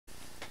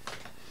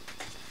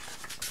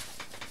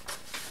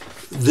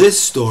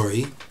This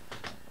story,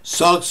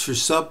 Socks for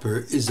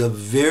Supper, is a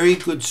very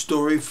good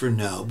story for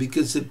now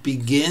because it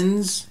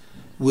begins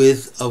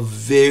with a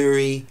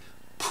very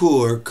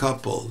poor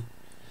couple.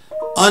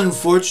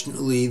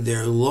 Unfortunately,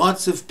 there are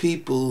lots of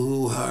people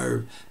who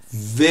are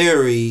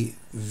very,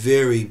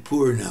 very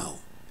poor now.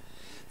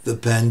 The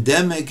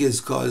pandemic has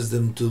caused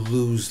them to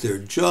lose their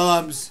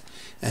jobs,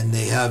 and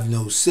they have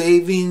no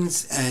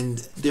savings, and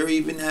they're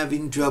even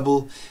having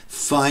trouble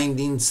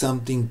finding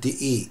something to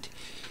eat.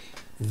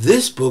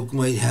 This book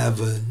might have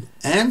an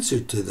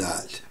answer to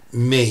that.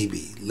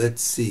 Maybe.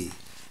 Let's see.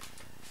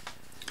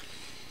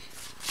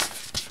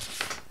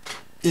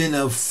 In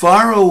a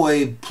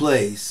faraway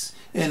place,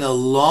 in a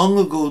long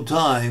ago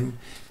time,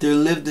 there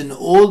lived an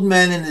old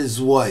man and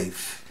his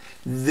wife.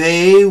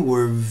 They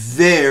were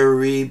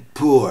very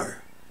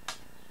poor.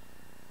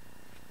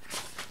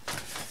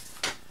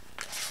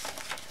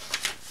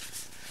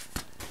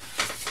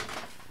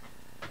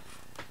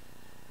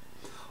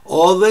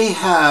 All they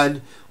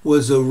had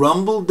was a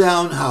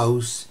rumble-down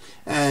house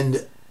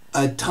and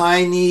a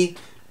tiny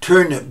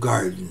turnip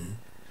garden.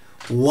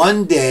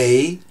 One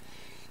day,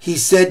 he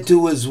said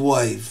to his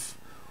wife,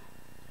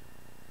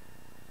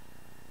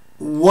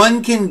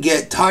 "One can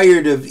get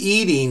tired of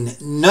eating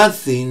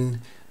nothing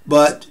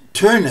but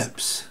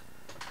turnips."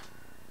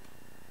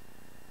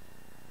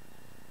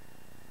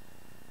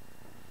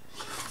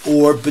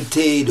 Or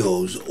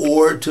potatoes,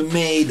 or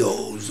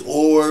tomatoes,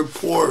 or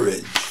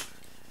porridge.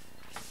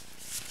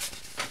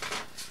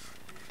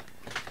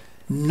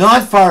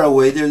 Not far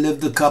away there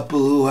lived a couple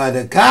who had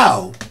a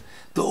cow.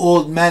 The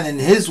old man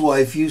and his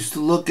wife used to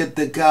look at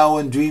the cow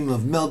and dream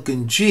of milk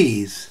and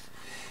cheese.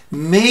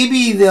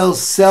 "Maybe they'll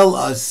sell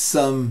us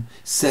some,"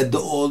 said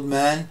the old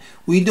man.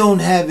 "We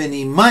don't have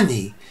any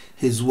money,"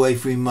 his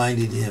wife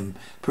reminded him.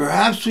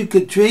 "Perhaps we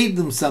could trade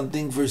them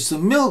something for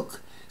some milk,"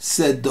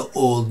 said the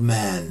old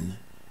man.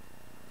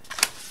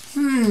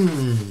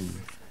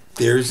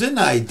 There's an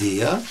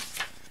idea.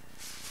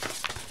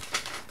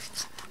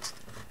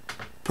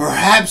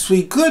 "Perhaps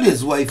we could,"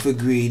 his wife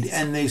agreed,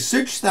 and they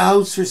searched the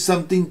house for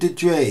something to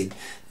trade.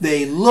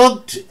 They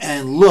looked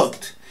and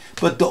looked,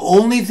 but the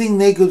only thing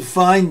they could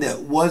find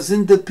that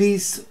wasn't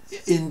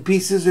in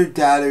pieces or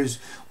tatters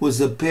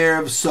was a pair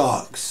of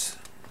socks.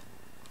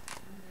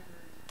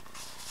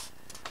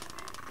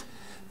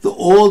 The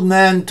old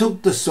man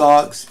took the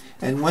socks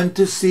and went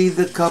to see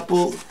the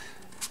couple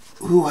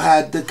who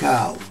had the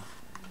cow.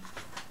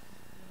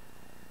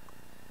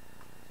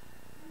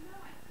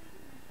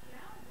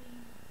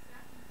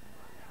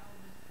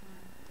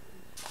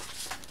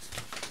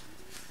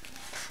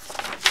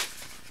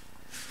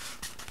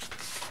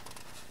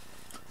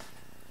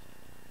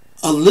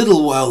 A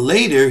little while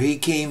later, he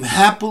came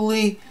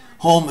happily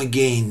home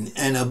again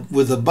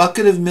with a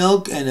bucket of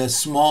milk and a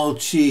small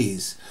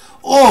cheese.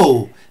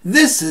 "Oh,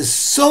 this is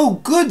so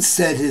good,"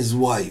 said his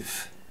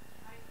wife.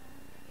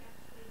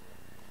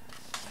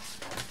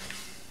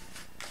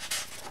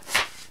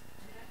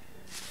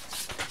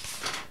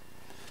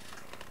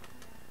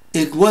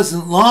 It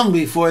wasn't long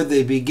before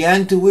they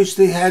began to wish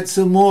they had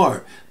some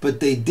more, but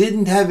they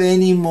didn't have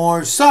any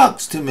more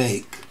socks to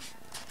make.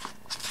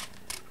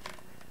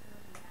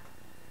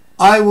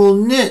 "I will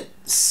knit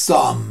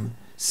some,"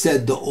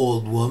 said the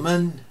old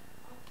woman.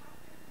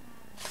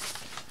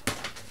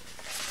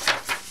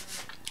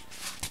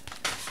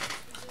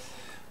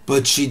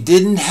 But she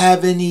didn't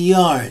have any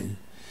yarn.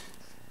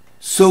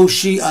 So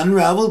she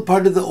unraveled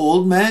part of the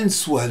old man's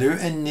sweater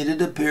and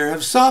knitted a pair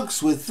of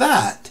socks with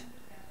that.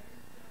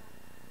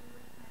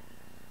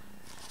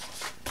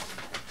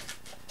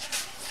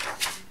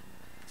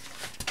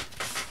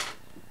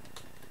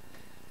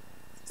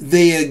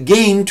 They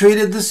again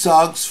traded the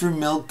socks for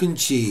milk and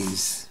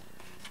cheese.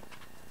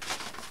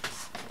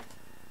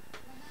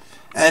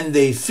 And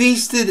they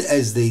feasted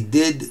as they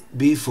did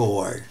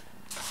before.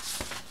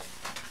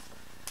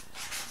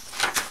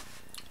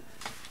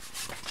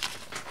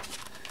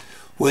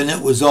 When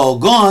it was all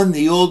gone,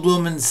 the old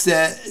woman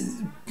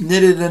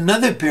knitted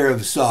another pair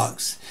of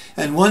socks,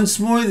 and once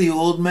more the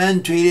old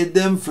man traded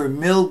them for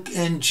milk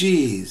and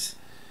cheese.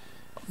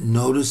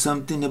 Notice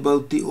something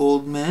about the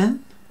old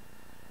man?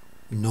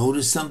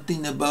 Notice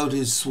something about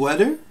his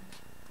sweater?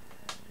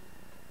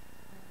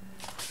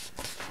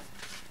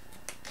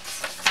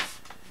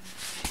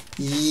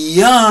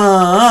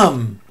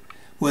 Yum!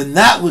 When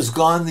that was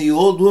gone, the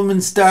old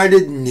woman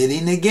started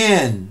knitting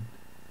again.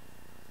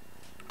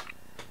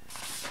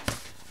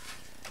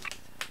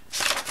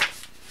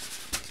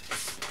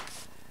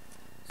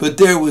 But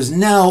there was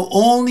now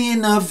only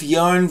enough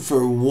yarn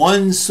for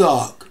one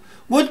sock.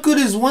 "What good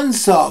is one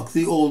sock?"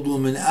 the old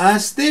woman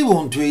asked. "They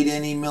won't trade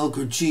any milk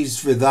or cheese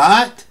for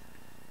that."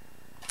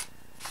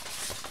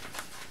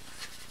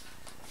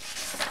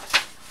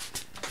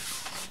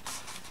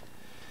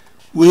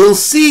 "We'll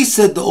see,"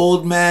 said the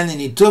old man,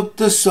 and he took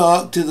the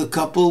sock to the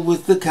couple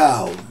with the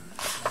cow.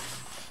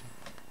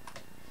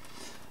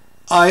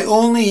 "I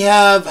only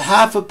have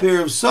half a pair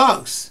of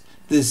socks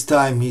this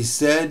time," he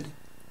said.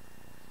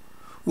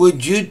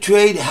 "Would you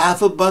trade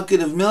half a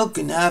bucket of milk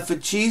and half a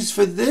cheese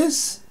for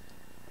this?"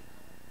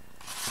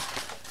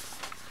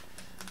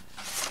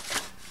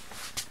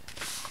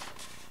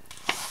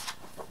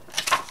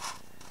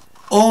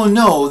 "Oh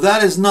no,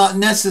 that is not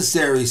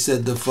necessary,"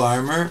 said the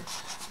farmer.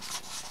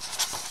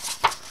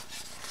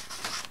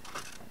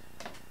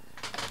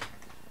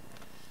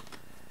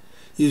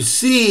 "You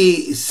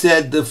see,"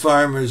 said the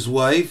farmer's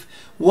wife,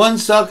 "one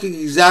sock is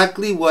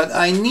exactly what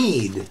I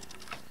need."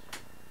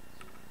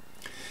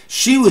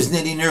 She was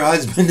knitting her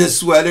husband a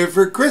sweater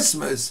for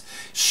Christmas.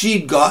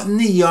 She'd gotten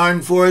the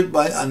yarn for it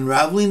by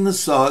unraveling the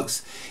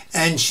socks,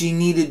 and she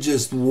needed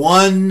just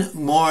one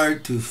more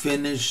to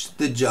finish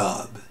the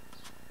job.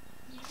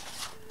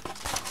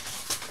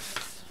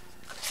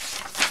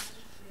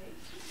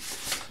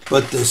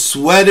 But the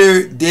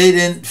sweater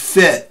didn't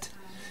fit,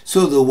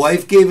 so the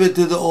wife gave it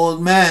to the old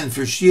man,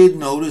 for she had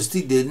noticed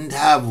he didn't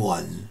have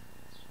one.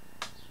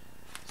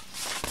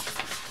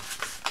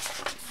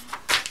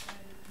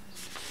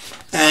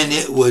 And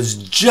it was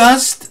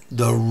just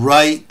the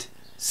right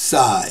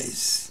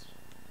size.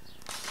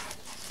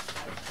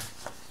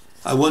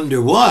 I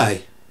wonder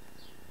why.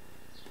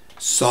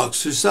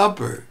 Socks for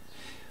supper.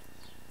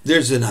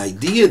 There's an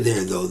idea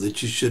there, though,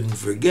 that you shouldn't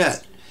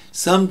forget.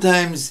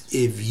 Sometimes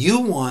if you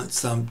want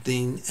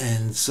something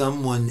and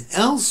someone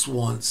else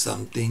wants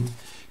something,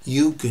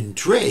 you can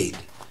trade,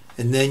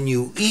 and then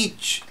you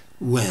each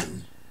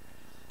win.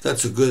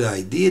 That's a good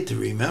idea to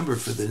remember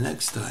for the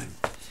next time.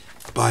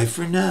 Bye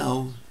for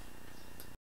now.